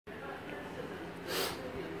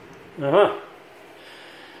Uh-huh.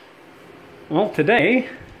 Well, today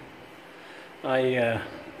I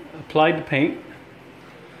applied the paint.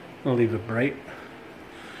 I'll leave it bright.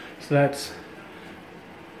 So that's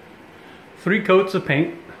 3 coats of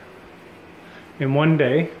paint in one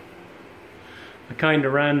day. I kind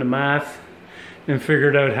of ran the math and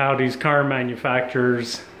figured out how these car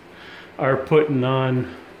manufacturers are putting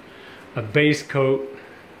on a base coat,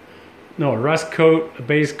 no, a rust coat, a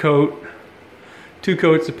base coat, 2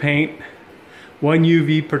 coats of paint, 1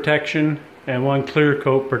 UV protection, and 1 clear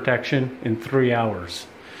coat protection in 3 hours.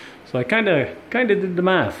 So I kind of did the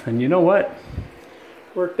math, and you know what?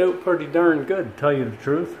 Worked out pretty darn good, to tell you the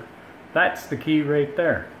truth. That's the key right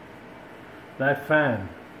there. That fan.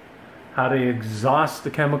 How to exhaust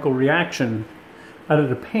the chemical reaction out of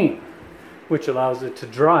the paint, which allows it to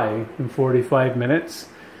dry in 45 minutes,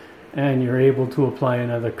 and you're able to apply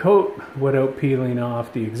another coat without peeling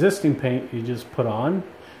off the existing paint you just put on,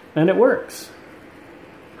 and it works.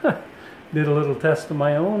 Did a little test of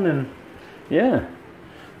my own, and yeah.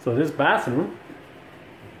 So this bathroom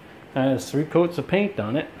has 3 coats of paint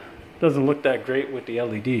on it. Doesn't look that great with the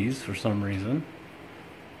LEDs for some reason.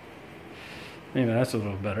 Maybe that's a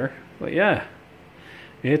little better. But yeah,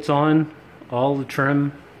 it's on. All the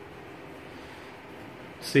trim,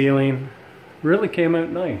 ceiling, really came out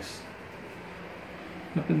nice.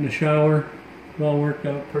 Up in the shower, it all worked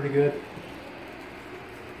out pretty good.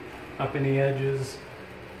 Up in the edges,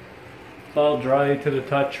 it's all dry to the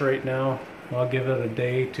touch right now. I'll give it a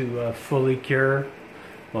day to fully cure.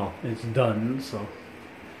 Well, it's done, so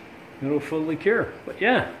it'll fully cure. But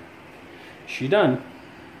yeah, she done.